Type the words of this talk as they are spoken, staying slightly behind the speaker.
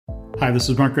Hi, this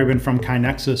is Mark Graban from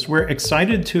KaiNexus. We're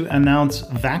excited to announce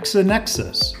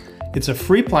VacciNexus. It's a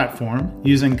free platform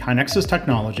using KaiNexus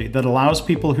technology that allows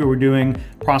people who are doing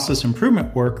process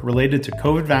improvement work related to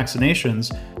COVID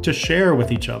vaccinations to share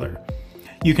with each other.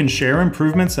 You can share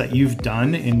improvements that you've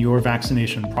done in your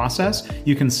vaccination process.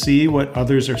 You can see what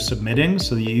others are submitting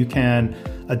so that you can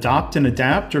adopt and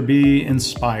adapt or be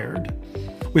inspired.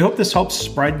 We hope this helps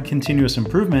spread continuous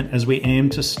improvement as we aim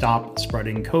to stop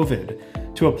spreading COVID.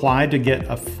 To apply to get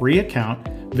a free account,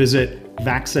 visit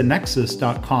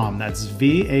VacciNexus.com. That's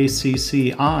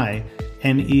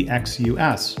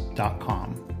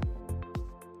VacciNexus.com.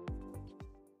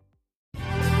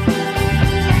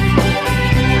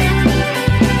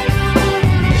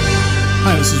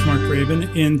 Hi, this is Mark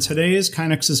Graban. In today's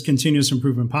KaiNexus Continuous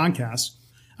Improvement Podcast,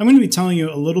 I'm going to be telling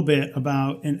you a little bit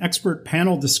about an expert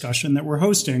panel discussion that we're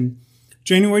hosting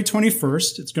January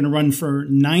 21st. It's going to run for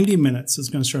 90 minutes. It's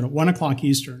going to start at 1 o'clock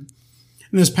Eastern.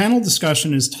 And this panel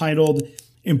discussion is titled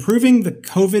Improving the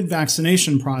COVID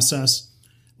Vaccination Process,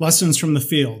 Lessons from the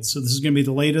Field. So this is going to be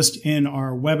the latest in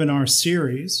our webinar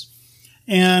series.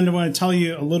 And I want to tell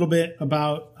you a little bit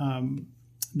about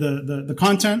the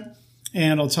content,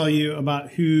 and I'll tell you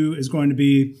about who is going to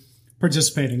be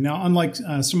participating. Now, unlike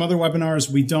some other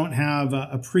webinars, we don't have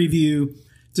a preview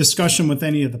discussion with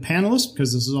any of the panelists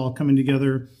because this is all coming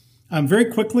together very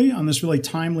quickly on this really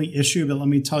timely issue, but let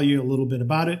me tell you a little bit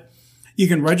about it. You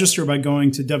can register by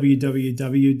going to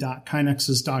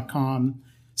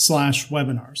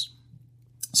www.kainexus.com/webinars.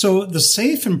 So the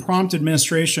safe and prompt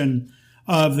administration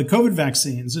of the COVID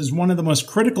vaccines is one of the most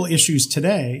critical issues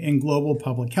today in global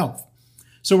public health.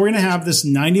 So we're going to have this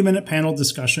 90-minute panel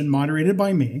discussion moderated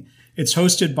by me. It's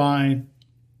hosted by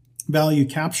Value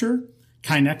Capture,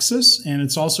 KaiNexus, and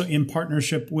it's also in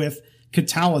partnership with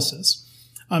Catalysis.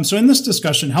 So in this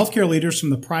discussion, healthcare leaders from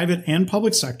the private and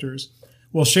public sectors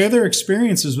will share their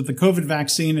experiences with the COVID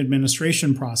vaccine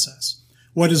administration process,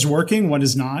 what is working, what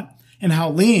is not, and how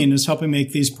Lean is helping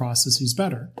make these processes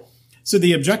better. So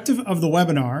the objective of the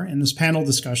webinar and this panel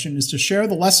discussion is to share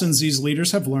the lessons these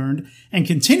leaders have learned and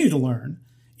continue to learn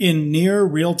in near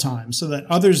real time so that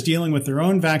others dealing with their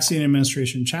own vaccine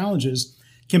administration challenges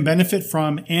can benefit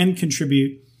from and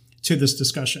contribute to this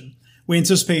discussion. We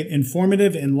anticipate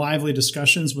informative and lively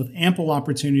discussions with ample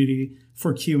opportunity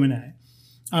for Q&A.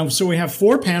 So we have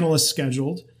 4 panelists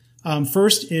scheduled.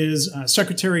 First is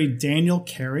Secretary Daniel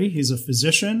Carey. He's a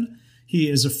physician. He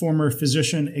is a former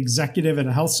physician executive at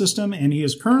a health system, and he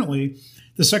is currently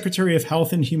the Secretary of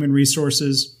Health and Human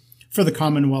Resources for the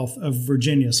Commonwealth of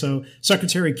Virginia. So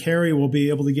Secretary Carey will be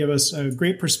able to give us a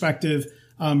great perspective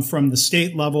from the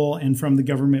state level and from the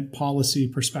government policy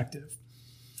perspective.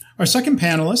 Our second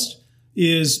panelist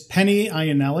is Penny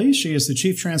Iannelli. She is the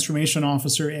Chief Transformation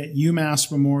Officer at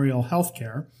UMass Memorial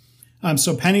Healthcare.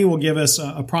 So Penny will give us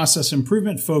a process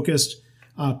improvement focused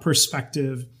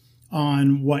perspective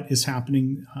on what is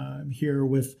happening here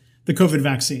with the COVID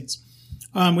vaccines.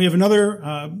 We have another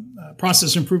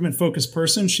process improvement focused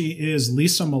person. She is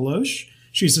Lisa Malosh.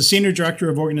 She's the Senior Director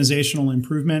of Organizational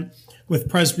Improvement with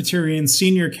Presbyterian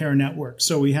Senior Care Network.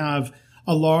 So we have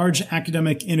a large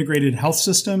academic integrated health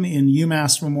system in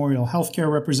UMass Memorial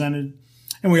Healthcare represented.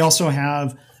 And we also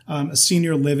have a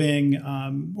senior living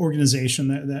organization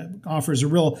that offers a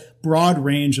real broad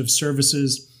range of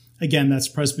services. Again, that's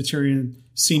Presbyterian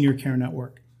Senior Care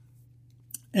Network.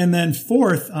 And then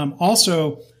fourth,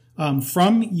 also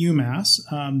from UMass,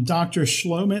 Dr.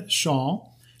 Shlomit Shah.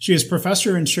 She is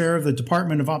professor and chair of the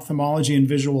Department of Ophthalmology and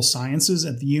Visual Sciences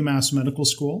at the UMass Medical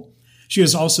School. She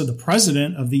is also the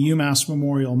president of the UMass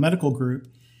Memorial Medical Group,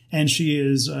 and she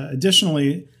is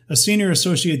additionally a senior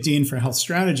associate dean for health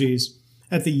strategies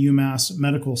at the UMass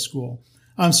Medical School.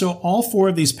 So all 4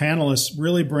 of these panelists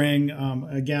really bring,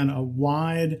 again, a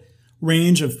wide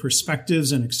range of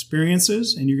perspectives and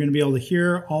experiences, and you're going to be able to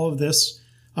hear all of this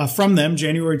from them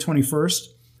January 21st.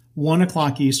 1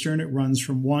 o'clock Eastern. It runs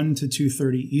from 1 to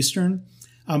 2:30 Eastern.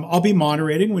 I'll be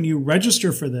moderating. When you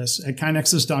register for this at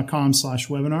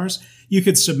kainexus.com/webinars, you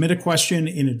could submit a question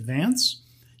in advance.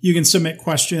 You can submit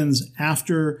questions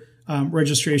after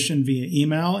registration via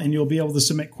email, and you'll be able to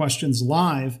submit questions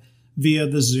live via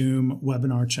the Zoom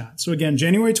webinar chat. So again,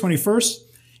 January 21st,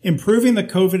 Improving the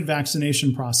COVID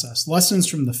Vaccination Process, Lessons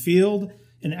from the Field,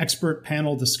 an expert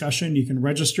panel discussion. You can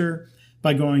register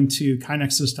by going to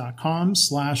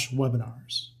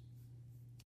kainexus.com/webinars.